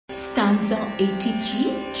Stanza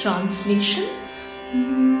 83, translation.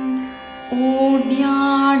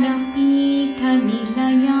 Odyana Pita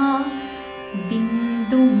Nilaya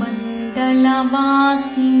Bindu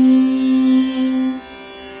Mandalavasini.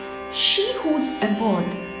 She whose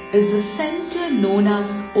abode is the center known as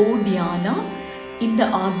Odyana in the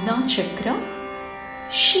Agna Chakra,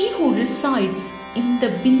 she who resides in the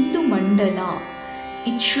Bindu Mandala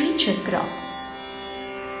in Sri Chakra.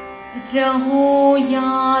 Raho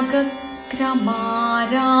yaga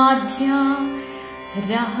kramaradhya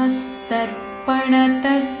rahastarpana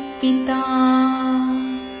tarpita.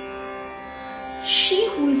 She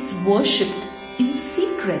who is worshipped in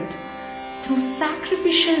secret through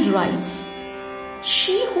sacrificial rites,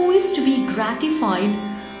 she who is to be gratified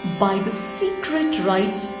by the secret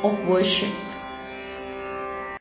rites of worship.